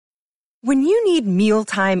When you need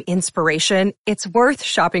mealtime inspiration, it's worth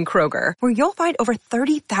shopping Kroger, where you'll find over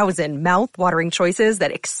 30,000 mouth-watering choices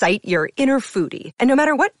that excite your inner foodie. And no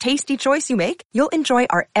matter what tasty choice you make, you'll enjoy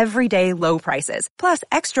our everyday low prices, plus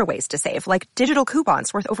extra ways to save, like digital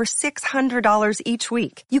coupons worth over $600 each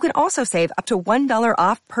week. You can also save up to $1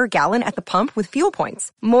 off per gallon at the pump with fuel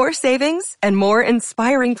points. More savings and more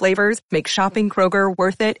inspiring flavors make shopping Kroger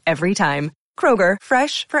worth it every time. Kroger,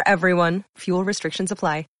 fresh for everyone. Fuel restrictions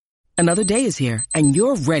apply. Another day is here, and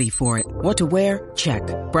you're ready for it. What to wear? Check.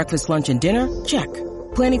 Breakfast, lunch, and dinner? Check.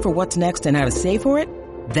 Planning for what's next and how to save for it?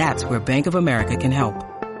 That's where Bank of America can help.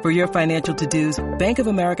 For your financial to-dos, Bank of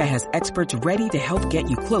America has experts ready to help get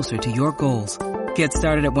you closer to your goals. Get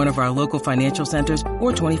started at one of our local financial centers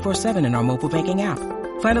or 24/7 in our mobile banking app.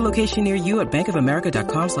 Find a location near you at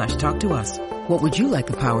bankofamerica.com/talktous. What would you like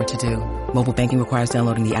the power to do? Mobile banking requires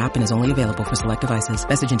downloading the app and is only available for select devices.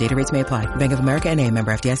 Message and data rates may apply. Bank of America N.A.,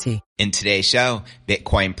 member FDIC. In today's show,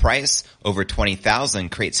 Bitcoin price over 20,000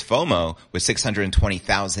 creates FOMO with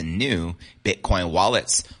 620,000 new Bitcoin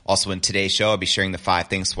wallets. Also in today's show, I'll be sharing the 5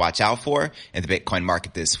 things to watch out for in the Bitcoin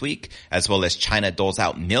market this week, as well as China doles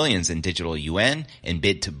out millions in digital yuan in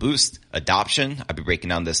bid to boost adoption. I'll be breaking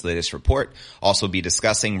down this latest report. Also be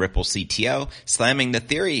discussing Ripple CTO slamming the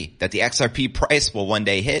theory that the XRP price will one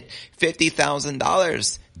day hit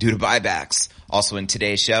 $50,000 due to buybacks. Also in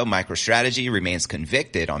today's show, MicroStrategy remains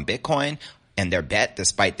convicted on Bitcoin and their bet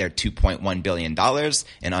despite their $2.1 billion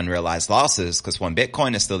in unrealized losses, because 1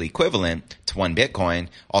 Bitcoin is still equivalent to 1 Bitcoin.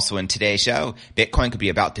 Also in today's show, Bitcoin could be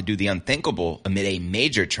about to do the unthinkable amid a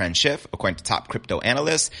major trend shift, according to top crypto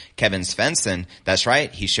analyst Kevin Svensson. That's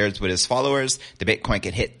right, he shares with his followers the Bitcoin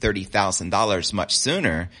could hit $30,000 much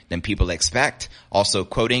sooner than people expect. Also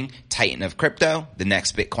quoting Titan of Crypto, the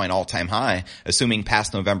next Bitcoin all-time high, assuming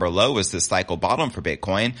past November low was the cycle bottom for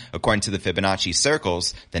Bitcoin. According to the Fibonacci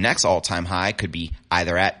circles, the next all-time high could be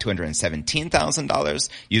either at $217,000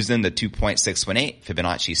 using the 2.618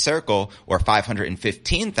 Fibonacci circle, or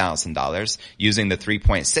 $515,000 using the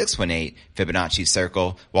 3.618 Fibonacci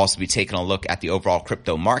circle. We'll also be taking a look at the overall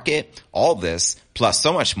crypto market. All this plus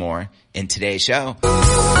so much more in today's show.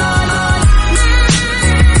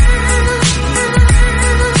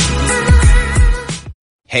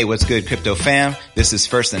 Hey, what's good, crypto fam? This is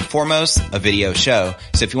first and foremost a video show.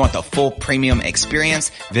 So if you want the full premium experience,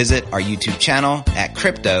 visit our YouTube channel at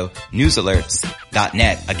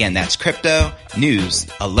cryptonewsalerts.net. Again, that's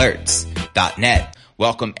cryptonewsalerts.net.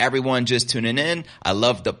 Welcome everyone just tuning in. I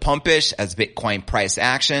love the pumpish as Bitcoin price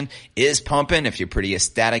action is pumping. If you're pretty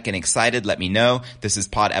ecstatic and excited, let me know. This is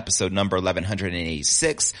pod episode number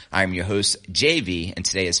 1186. I'm your host, JV, and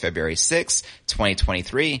today is February 6th,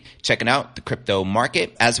 2023. Checking out the crypto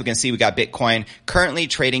market. As we can see, we got Bitcoin currently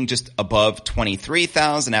trading just above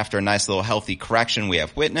 23,000 after a nice little healthy correction we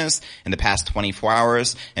have witnessed in the past 24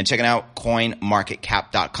 hours. And checking out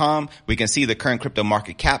coinmarketcap.com, we can see the current crypto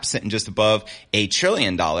market cap sitting just above $1 trillion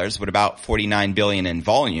with about 49 billion in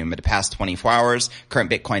volume in the past 24 hours. Current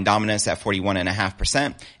Bitcoin dominance at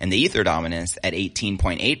 41.5% and the Ether dominance at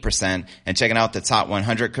 18.8%. And checking out the top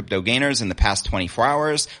 100 crypto gainers in the past 24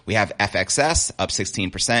 hours, we have FXS up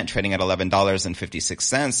 16%, trading at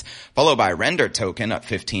 $11.56, followed by Render token up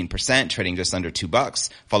 15%, trading just under $2,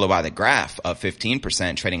 followed by the Graph up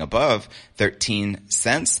 15%, trading above 13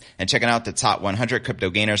 cents. And checking out the top 100 crypto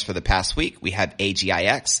gainers for the past week, we have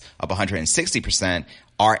AGIX up 160%,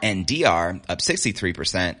 RNDR up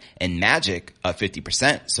 63%, and Magic up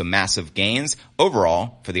 50%. So massive gains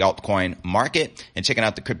overall for the altcoin market. And checking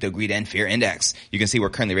out the Crypto Greed and Fear Index, you can see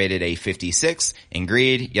we're currently rated a 56 in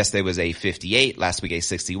greed. Yesterday was a 58, last week a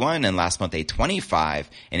 61, and last month a 25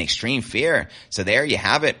 in extreme fear. So there you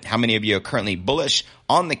have it. How many of you are currently bullish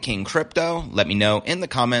on the King Crypto? Let me know in the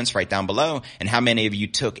comments right down below. And how many of you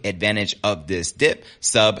took advantage of this dip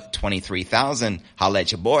sub 23,000? Holla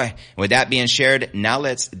at your boy. With that being shared, now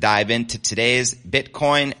let's dive into today's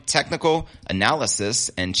Bitcoin technical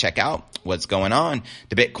analysis and check out what's going on.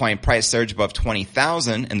 The Bitcoin price surge above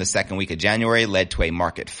 20,000 in the second week of January led to a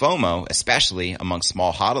market FOMO, especially among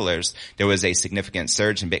small hodlers. There was a significant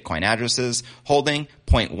surge in Bitcoin addresses holding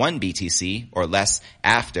 0.1 BTC or less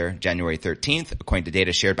after January 13th. According to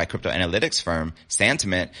data shared by crypto analytics firm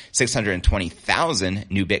Santiment, 620,000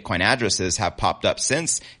 new Bitcoin addresses have popped up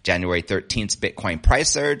since January 13th's Bitcoin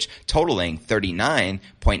price surge, totaling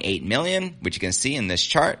 39.8 million, which you can see in this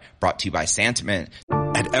chart, brought to you by Santiment.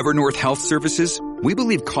 At Evernorth Health Services, we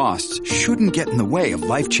believe costs shouldn't get in the way of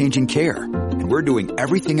life-changing care, and we're doing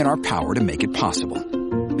everything in our power to make it possible.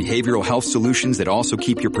 Behavioral health solutions that also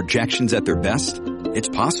keep your projections at their best? It's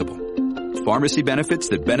possible. Pharmacy benefits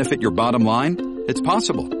that benefit your bottom line? It's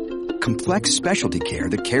possible. complex specialty care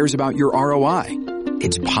that cares about your ROI.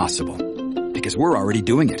 It's possible because we're already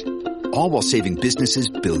doing it, all while saving businesses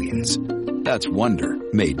billions. That's Wonder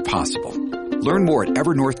made possible. Learn more at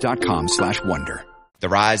evernorth.com/wonder. The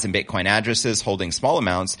rise in Bitcoin addresses holding small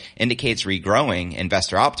amounts indicates regrowing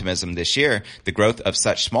investor optimism this year. The growth of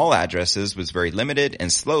such small addresses was very limited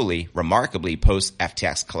and slowly, remarkably post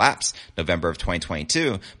FTX collapse November of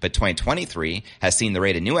 2022, but 2023 has seen the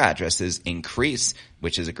rate of new addresses increase,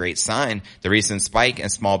 which is a great sign. The recent spike in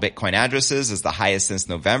small Bitcoin addresses is the highest since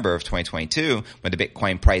November of 2022, when the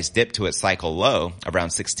Bitcoin price dipped to its cycle low, around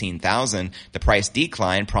 16,000. The price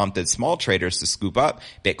decline prompted small traders to scoop up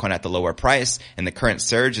Bitcoin at the lower price, and the current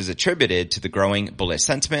surge is attributed to the growing bullish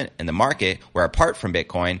sentiment in the market, where apart from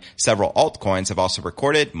Bitcoin, several altcoins have also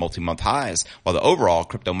recorded multi-month highs, while the overall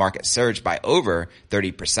crypto market surged by over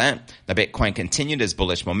 30%. The Bitcoin continued its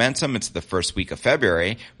bullish momentum into the first week of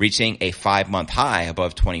February, reaching a 5-month high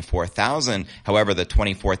above 24,000. However, the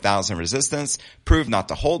 24,000 resistance proved not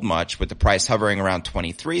to hold much, with the price hovering around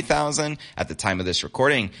 23,000 at the time of this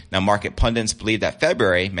recording. Now, market pundits believe that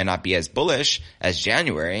February may not be as bullish as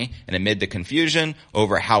January, and amid the confusion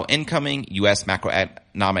over how incoming U.S.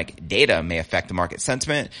 macroeconomic data may affect the market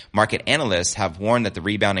sentiment, market analysts have warned that the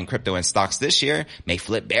rebound in crypto and stocks this year may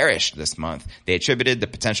flip bearish this month. They attributed the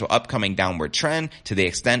potential upcoming downward trend to the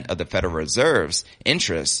extent of the Federal Reserve's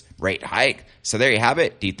interest rate hike. So there you have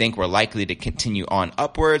it. Do you think we're likely to continue on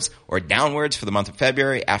upwards or downwards for the month of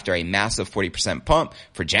February after a massive 40% pump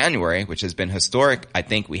for January, which has been historic? I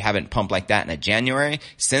think we haven't pumped like that in a January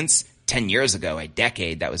since 10 years ago, a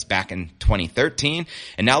decade. That was back in 2013.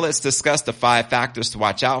 And now let's discuss the 5 factors to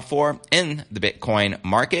watch out for in the Bitcoin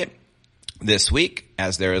market this week,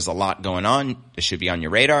 as there is a lot going on. This should be on your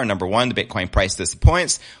radar. Number 1, the Bitcoin price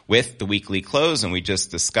disappoints with the weekly close, and we just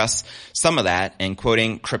discussed some of that. And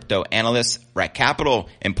quoting crypto analyst Rec Capital,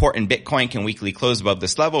 important Bitcoin can weekly close above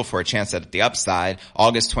this level for a chance at the upside.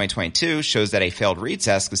 August 2022 shows that a failed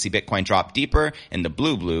retest could see Bitcoin drop deeper in the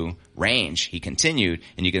blue range. He continued,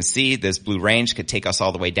 and you can see this blue range could take us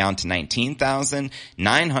all the way down to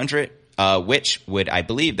 19,900. Which would, I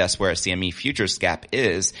believe, that's where a CME futures gap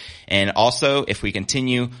is. And also, if we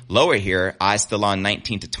continue lower here, eyes still on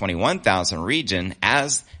 19 to 21,000 region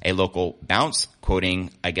as a local bounce, quoting,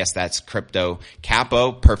 I guess that's Crypto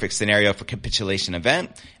Capo, perfect scenario for capitulation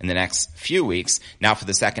event in the next few weeks. Now for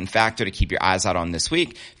the second factor to keep your eyes out on this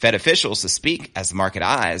week, Fed officials to speak as market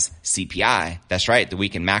eyes CPI. That's right, the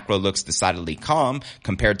week in macro looks decidedly calm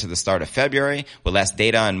compared to the start of February, with less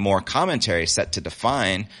data and more commentary set to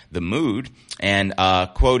define the mood. And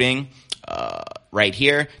quoting right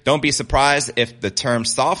here, don't be surprised if the term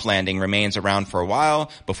soft landing remains around for a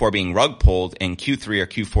while before being rug pulled in Q3 or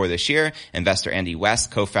Q4 this year. Investor Andy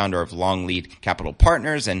West, co-founder of Longlead Capital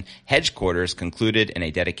Partners and Hedgequarters, concluded in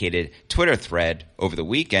a dedicated Twitter thread over the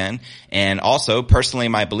weekend. And also, personally,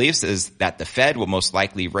 my beliefs is that the Fed will most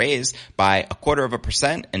likely raise by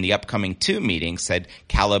 0.25% in the upcoming 2 meetings, said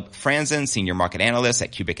Caleb Franzen, senior market analyst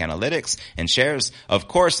at Cubic Analytics and Shares. Of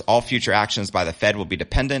course, all future actions by the Fed will be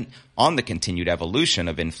dependent on the continued evolution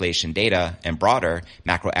of inflation data and broader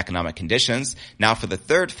macroeconomic conditions. Now for the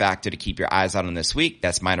third factor to keep your eyes out on this week,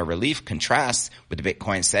 that's minor relief contrasts with the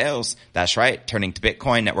Bitcoin sales. That's right, turning to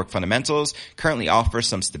Bitcoin, network fundamentals currently offer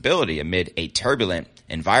some stability amid a turbulent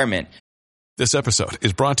environment. This episode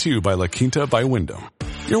is brought to you by La Quinta by Wyndham.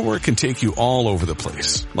 Your work can take you all over the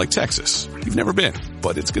place, like Texas. You've never been,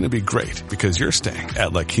 but it's going to be great because you're staying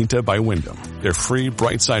at La Quinta by Wyndham. Their free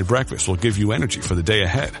Bright Side breakfast will give you energy for the day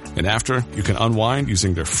ahead. And after, you can unwind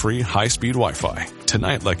using their free high-speed Wi-Fi.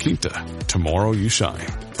 Tonight, La Quinta. Tomorrow, you shine.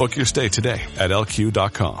 Book your stay today at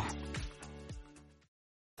LQ.com.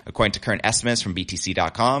 According to current estimates from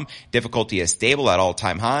BTC.com, difficulty is stable at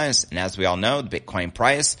all-time highs, and as we all know, the Bitcoin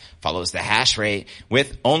price follows the hash rate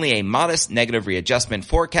with only a modest negative readjustment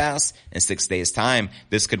forecast in 6 days' time.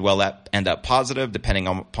 This could well end up positive depending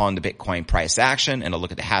upon the Bitcoin price action, and a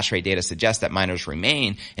look at the hash rate data suggests that miners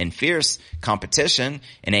remain in fierce competition,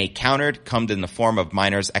 and a counter comes in the form of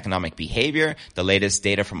miners' economic behavior. The latest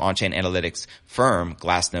data from on-chain analytics firm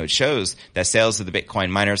Glassnode shows that sales of the Bitcoin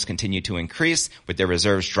miners continue to increase, with their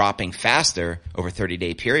reserves dropping faster over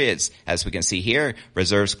 30-day periods. As we can see here,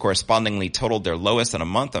 reserves correspondingly totaled their lowest in a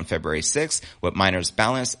month on February 6th, with miners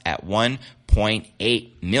balance at 1.0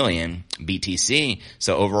 0.8 million BTC.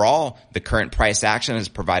 So overall, the current price action has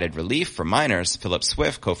provided relief for miners. Philip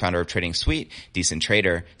Swift, co-founder of Trading Suite, decent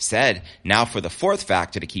trader, said, now for the fourth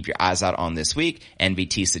factor to keep your eyes out on this week,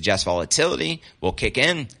 NVT suggests volatility will kick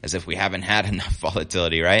in, as if we haven't had enough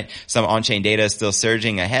volatility, right? Some on-chain data is still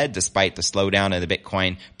surging ahead despite the slowdown in the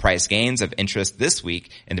Bitcoin price gains. Of interest this week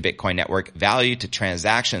in the Bitcoin network, value to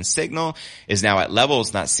transaction signal is now at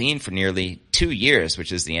levels not seen for nearly 2 years,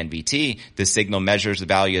 which is the NVT. This signal measures the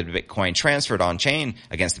value of the Bitcoin transferred on chain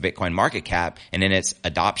against the Bitcoin market cap, and in its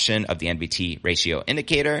adoption of the NVT ratio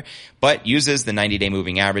indicator, but uses the 90-day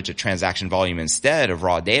moving average of transaction volume instead of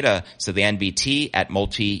raw data. So the NVT at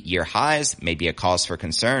multi-year highs may be a cause for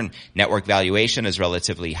concern. Network valuation is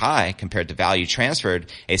relatively high compared to value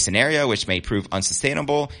transferred, a scenario which may prove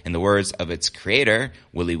unsustainable in the words of its creator,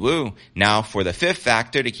 Willy Woo. Now for the fifth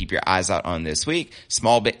factor to keep your eyes out on this week,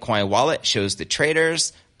 small Bitcoin wallet shows the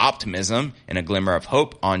traders optimism and a glimmer of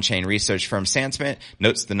hope. On-chain research firm Sandsmith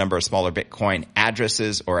notes the number of smaller Bitcoin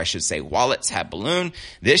addresses, or I should say wallets, have ballooned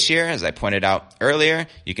this year. As I pointed out earlier,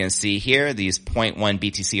 you can see here these 0.1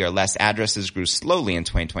 BTC or less addresses grew slowly in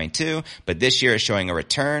 2022, but this year is showing a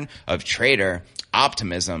return of trader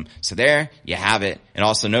optimism. So there you have it. And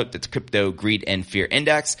also note that the Crypto Greed and Fear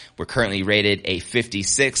Index, we're currently rated a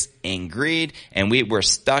 56 in greed, and we were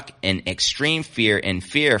stuck in extreme fear and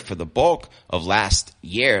fear for the bulk of last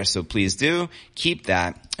year. So please do keep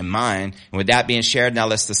that in mind. And with that being shared, now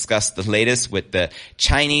let's discuss the latest with the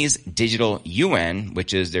Chinese digital yuan,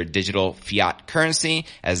 which is their digital fiat currency,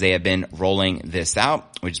 as they have been rolling this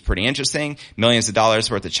out, which is pretty interesting. Millions of dollars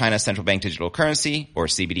worth of China's central bank digital currency, or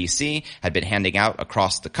CBDC, had been handing out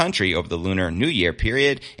across the country over the Lunar New Year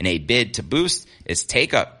period in a bid to boost its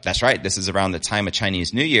take-up. That's right, this is around the time of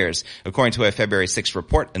Chinese New Year's. According to a February 6th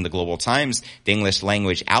report in the Global Times, the English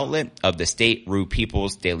language outlet of the State Ru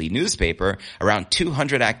People's Daily newspaper, around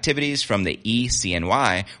 200 activities from the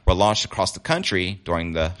eCNY were launched across the country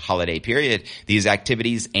during the holiday period. These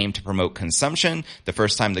activities aim to promote consumption, the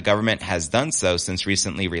first time the government has done so since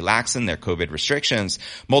recently relaxing their COVID restrictions.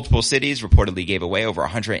 Multiple cities reportedly gave away over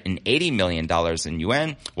 $180 million in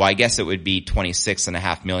yuan. Well, I guess it would be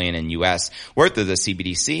 $26.5 million in US worth of the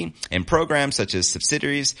CBDC in programs such as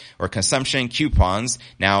subsidiaries or consumption coupons.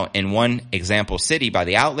 Now, in one example city by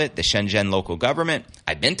the outlet, the Shenzhen local government,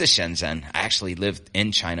 I've been to Shenzhen. I actually lived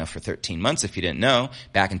in China for 13 months, if you didn't know,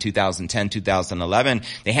 back in 2010, 2011.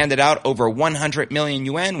 They handed out over 100 million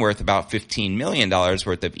yuan worth, about $15 million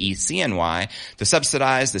worth of eCNY to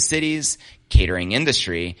subsidize the city's catering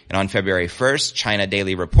industry. And on February 1st, China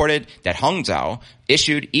Daily reported that Hangzhou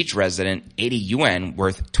issued each resident 80 yuan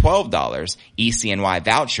worth $12 eCNY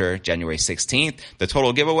voucher January 16th. The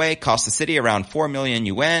total giveaway cost the city around 4 million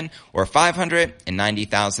yuan or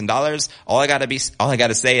 $590,000. All I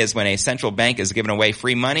gotta say is when a central bank is giving away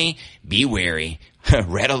free money, be wary.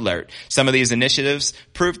 Red alert. Some of these initiatives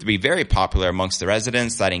proved to be very popular amongst the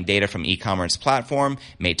residents, citing data from e-commerce platform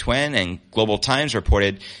Meituan, and Global Times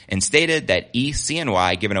reported and stated that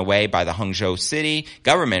eCNY given away by the Hangzhou city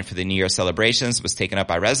government for the New Year celebrations was taken up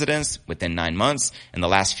by residents within 9 months, and the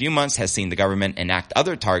last few months has seen the government enact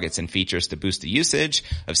other targets and features to boost the usage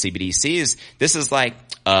of CBDCs. This is like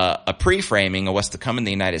a pre-framing of what's to come in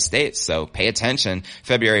the United States, so pay attention.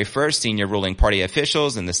 February 1st, senior ruling party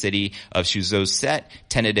officials in the city of Suzhou set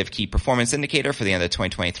tentative key performance indicator for the end of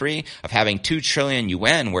 2023 of having 2 trillion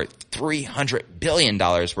yuan worth $300 billion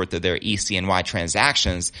worth of their eCNY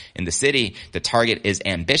transactions in the city. The target is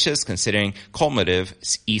ambitious considering cumulative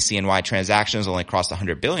eCNY transactions only crossed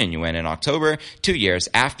 100 billion yuan in October, 2 years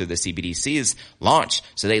after the CBDC's launch.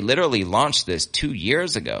 So they literally launched this 2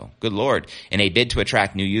 years ago. Good Lord. In a bid to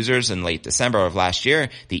attract new users in late December of last year,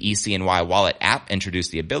 the eCNY wallet app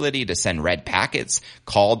introduced the ability to send red packets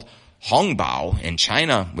called Hongbao in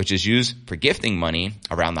China, which is used for gifting money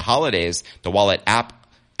around the holidays. The wallet app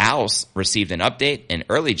ALS received an update in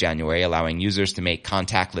early January, allowing users to make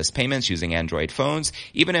contactless payments using Android phones,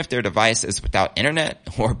 even if their device is without internet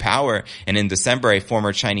or power. And in December, a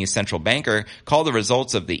former Chinese central banker called the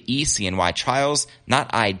results of the eCNY trials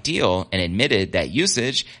not ideal and admitted that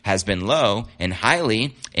usage has been low and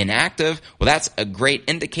highly inactive. Well, that's a great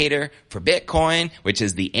indicator for Bitcoin, which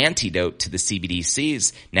is the antidote to the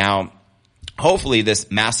CBDCs. Now, Hopefully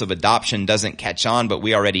this massive adoption doesn't catch on, but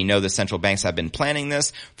we already know the central banks have been planning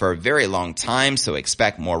this for a very long time, so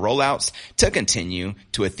expect more rollouts to continue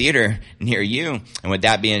to a theater near you. And with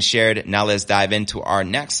that being shared, now let's dive into our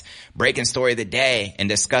next breaking story of the day and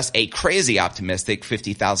discuss a crazy optimistic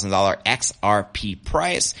 $50,000 XRP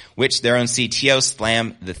price, which their own CTO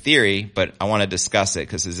slammed the theory, but I want to discuss it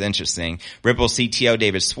because it's interesting. Ripple CTO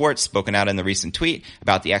David Schwartz spoken out in the recent tweet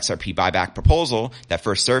about the XRP buyback proposal that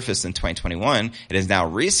first surfaced in 2021. It is now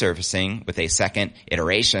resurfacing with a second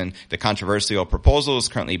iteration. The controversial proposal is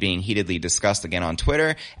currently being heatedly discussed again on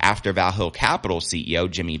Twitter after Valhill Capital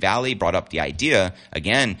CEO Jimmy Valley brought up the idea.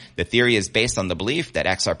 Again, the theory is based on the belief that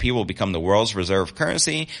XRP will become the world's reserve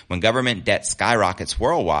currency when government debt skyrockets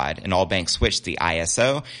worldwide and all banks switch to the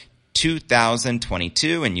ISO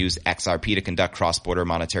 2022 and use XRP to conduct cross-border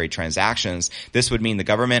monetary transactions. This would mean the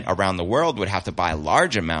government around the world would have to buy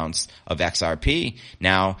large amounts of XRP.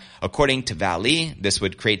 Now, according to Valley, this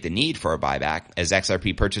would create the need for a buyback, as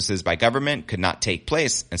XRP purchases by government could not take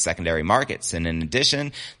place in secondary markets. And in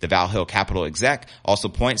addition, the Valhill Capital exec also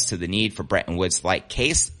points to the need for Bretton Woods-like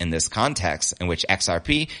case in this context, in which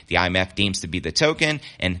XRP, the IMF deems to be the token,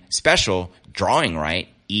 and special drawing right,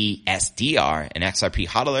 ESDR, and XRP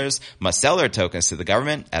hodlers must sell their tokens to the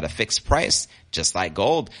government at a fixed price, just like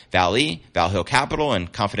gold. Valhill Capital,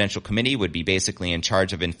 and Confidential Committee would be basically in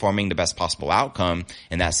charge of informing the best possible outcome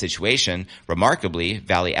in that situation. Remarkably,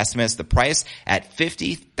 Valley estimates the price at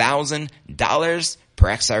 $50,000 per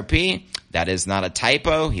XRP. That is not a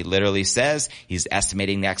typo. He literally says he's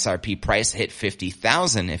estimating the XRP price hit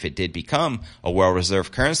 50,000 if it did become a world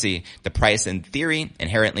reserve currency. The price in theory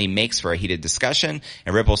inherently makes for a heated discussion,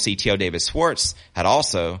 and Ripple CTO David Schwartz had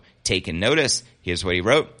also taken notice. Here's what he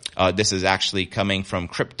wrote. This is actually coming from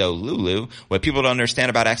Crypto Lulu. What people don't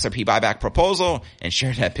understand about XRP buyback proposal, and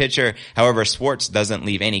share that picture. However, Schwartz doesn't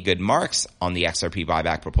leave any good marks on the XRP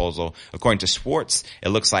buyback proposal. According to Schwartz, it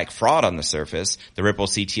looks like fraud on the surface. The Ripple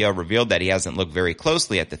CTO revealed that he hasn't looked very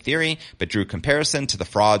closely at the theory, but drew comparison to the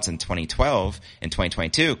frauds in 2012 and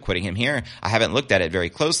 2022. Quoting him here, I haven't looked at it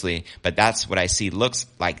very closely, but that's what I see looks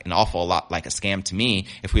like an awful lot like a scam to me.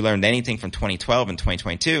 If we learned anything from 2012 and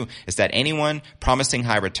 2022, is that anyone promising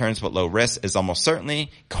high returns with low risk is almost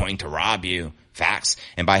certainly going to rob you. Facts.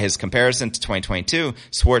 And by his comparison to 2022,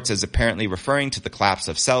 Schwartz is apparently referring to the collapse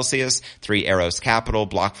of Celsius, Three Arrows Capital,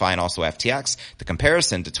 BlockFi, and also FTX. The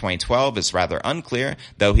comparison to 2012 is rather unclear,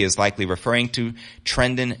 though he is likely referring to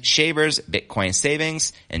Trendon Shavers, Bitcoin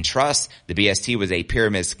Savings and Trust. The BST was a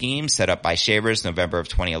pyramid scheme set up by Shavers November of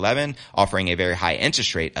 2011, offering a very high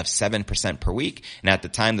interest rate of 7% per week. And at the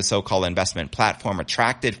time, the so-called investment platform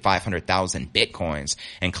attracted 500,000 Bitcoins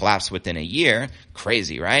and collapsed within a year.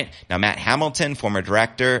 Crazy, right? Now, Matt Hamilton, former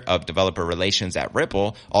director of developer relations at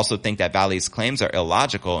Ripple, also think that Valley's claims are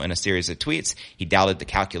illogical. In a series of tweets, he doubted the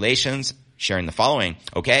calculations, sharing the following.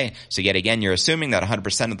 Okay, so yet again, you're assuming that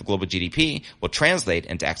 100% of the global GDP will translate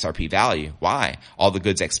into XRP value. Why? All the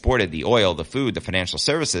goods exported, the oil, the food, the financial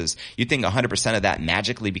services, you think 100% of that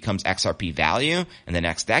magically becomes XRP value in the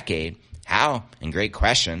next decade? How? And great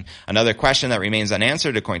question. Another question that remains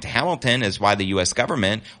unanswered, according to Hamilton, is why the U.S.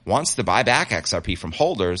 government wants to buy back XRP from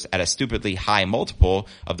holders at a stupidly high multiple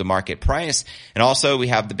of the market price. And also, we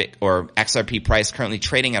have the XRP price currently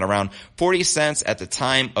trading at around 40 cents at the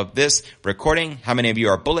time of this recording. How many of you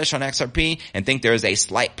are bullish on XRP and think there is a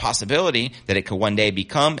slight possibility that it could one day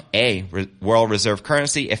become a world reserve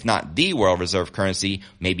currency, if not the world reserve currency,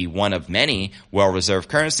 maybe one of many world reserve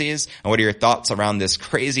currencies? And what are your thoughts around this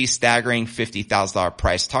crazy, staggering $50,000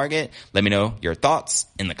 price target? Let me know your thoughts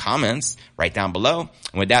in the comments right down below.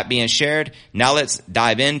 And with that being shared, now let's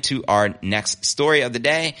dive into our next story of the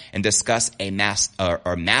day and discuss a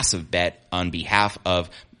massive bet on behalf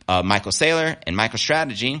of Michael Saylor and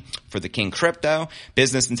MicroStrategy for the King Crypto.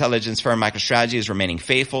 Business intelligence firm MicroStrategy is remaining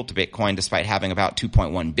faithful to Bitcoin despite having about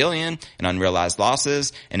 $2.1 billion in unrealized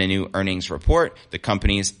losses. In a new earnings report, the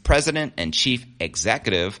company's president and chief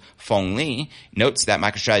executive, Phong Le, notes that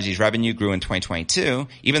MicroStrategy's revenue grew in 2022,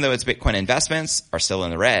 even though its Bitcoin investments are still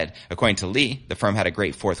in the red. According to Le, the firm had a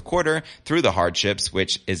great fourth quarter through the hardships,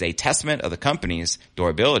 which is a testament of the company's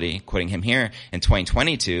durability. Quoting him here, in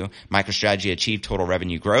 2022, MicroStrategy achieved total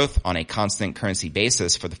revenue growth on a constant currency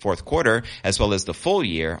basis for the fourth quarter, as well as the full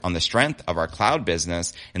year on the strength of our cloud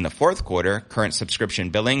business. In the fourth quarter, current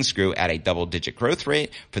subscription billings grew at a double-digit growth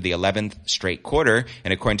rate for the 11th straight quarter.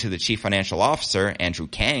 And according to the chief financial officer, Andrew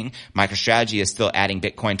Kang, MicroStrategy is still adding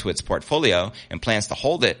Bitcoin to its portfolio and plans to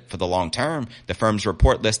hold it for the long term. The firm's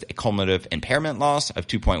report lists a cumulative impairment loss of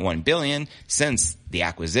 $2.1 billion since the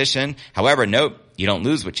acquisition. However, note, you don't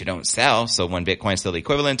lose what you don't sell. So 1 Bitcoin is still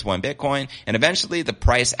equivalent to 1 Bitcoin. And eventually the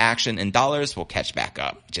price action in dollars will catch back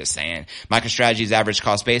up. Just saying. MicroStrategy's average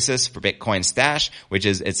cost basis for Bitcoin Stash, which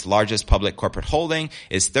is its largest public corporate holding,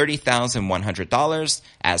 is $30,100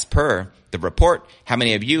 as per the report. How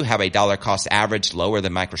many of you have a dollar cost average lower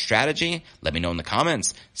than MicroStrategy? Let me know in the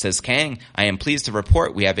comments. Says Kang, I am pleased to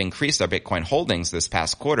report we have increased our Bitcoin holdings this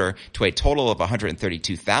past quarter to a total of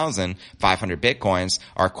 132,500 Bitcoins.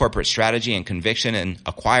 Our corporate strategy and conviction in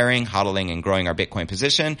acquiring, hodling, and growing our Bitcoin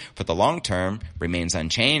position for the long term remains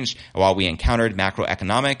unchanged. While we encountered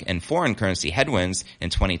macroeconomic and foreign currency headwinds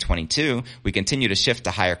in 2022, we continue to shift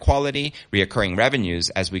to higher quality, reoccurring revenues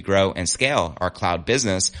as we grow and scale our cloud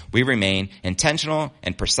business. We remain intentional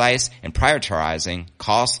and precise in prioritizing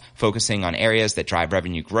costs, focusing on areas that drive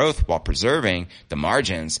revenue growth while preserving the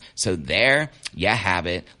margins. So there you have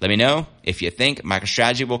it. Let me know if you think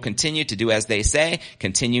MicroStrategy will continue to do as they say,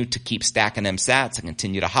 continue to keep stacking them sats and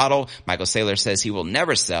continue to hodl. Michael Saylor says he will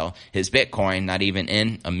never sell his Bitcoin, not even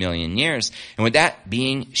in a million years. And with that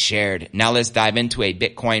being shared, now let's dive into a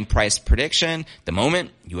Bitcoin price prediction, the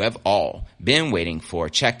moment you have all been waiting for.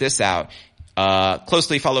 Check this out.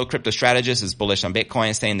 Closely followed crypto strategist is bullish on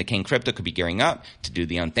Bitcoin, saying the King Crypto could be gearing up to do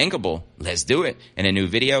the unthinkable. Let's do it. In a new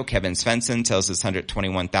video, Kevin Svensson tells his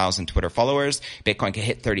 121,000 Twitter followers Bitcoin could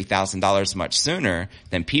hit $30,000 much sooner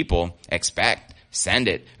than people expect. Send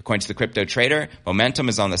it. According to the crypto trader, momentum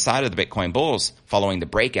is on the side of the Bitcoin bulls following the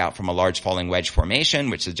breakout from a large falling wedge formation,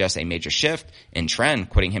 which suggests a major shift in trend.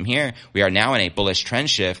 Quoting him here, we are now in a bullish trend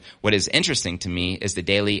shift. What is interesting to me is the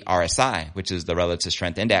daily RSI, which is the relative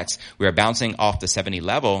strength index. We are bouncing off the 70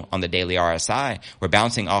 level on the daily RSI. We're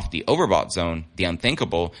bouncing off the overbought zone, the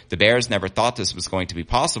unthinkable. The bears never thought this was going to be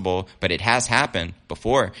possible, but it has happened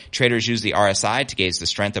before. Traders use the RSI to gauge the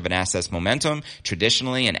strength of an asset's momentum.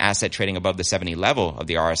 Traditionally, an asset trading above the 70 level of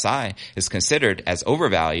the RSI is considered as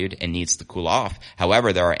overvalued and needs to cool off.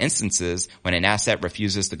 However, there are instances when an asset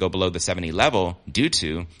refuses to go below the 70 level due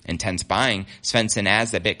to intense buying. Svensson adds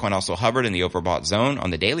that Bitcoin also hovered in the overbought zone on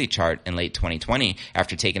the daily chart in late 2020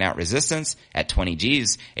 after taking out resistance at 20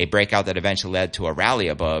 Gs, a breakout that eventually led to a rally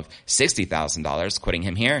above $60,000. Quoting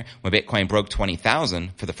him here, when Bitcoin broke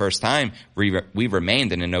 20,000 for the first time, we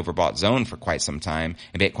remained in an overbought zone for quite some time,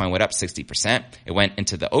 and Bitcoin went up 60%. It went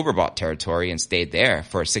into the overbought territory and stayed there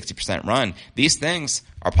for a 60% run. These things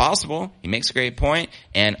are possible. He makes a great point.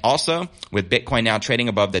 And also, with Bitcoin now trading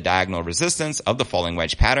above the diagonal resistance of the falling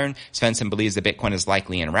wedge pattern, Svensson believes that Bitcoin is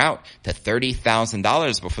likely en route to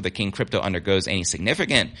 $30,000 before the King Crypto undergoes any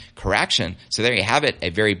significant correction. So there you have it,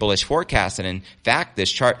 a very bullish forecast. And in fact,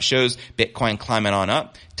 this chart shows Bitcoin climbing on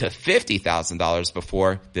up to $50,000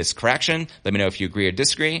 before this correction. Let me know if you agree or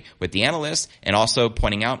disagree with the analyst, and also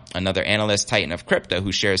pointing out another analyst, Titan of Crypto,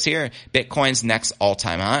 who shares here Bitcoin's next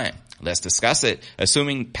all-time high. Let's discuss it.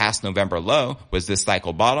 Assuming past November low was this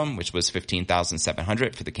cycle bottom, which was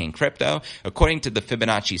 15,700 for the King Crypto, according to the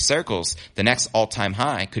Fibonacci circles, the next all-time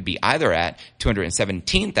high could be either at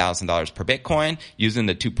 $217,000 per Bitcoin using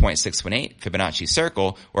the 2.618 Fibonacci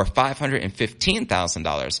circle, or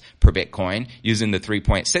 $515,000 per Bitcoin using the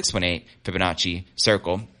 3.618 Fibonacci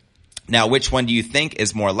circle. Now, which one do you think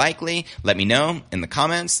is more likely? Let me know in the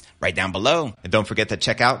comments right down below. And don't forget to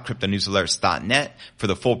check out cryptonewsalerts.net for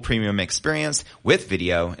the full premium experience with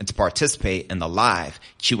video and to participate in the live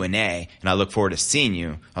Q&A. And I look forward to seeing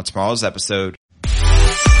you on tomorrow's episode.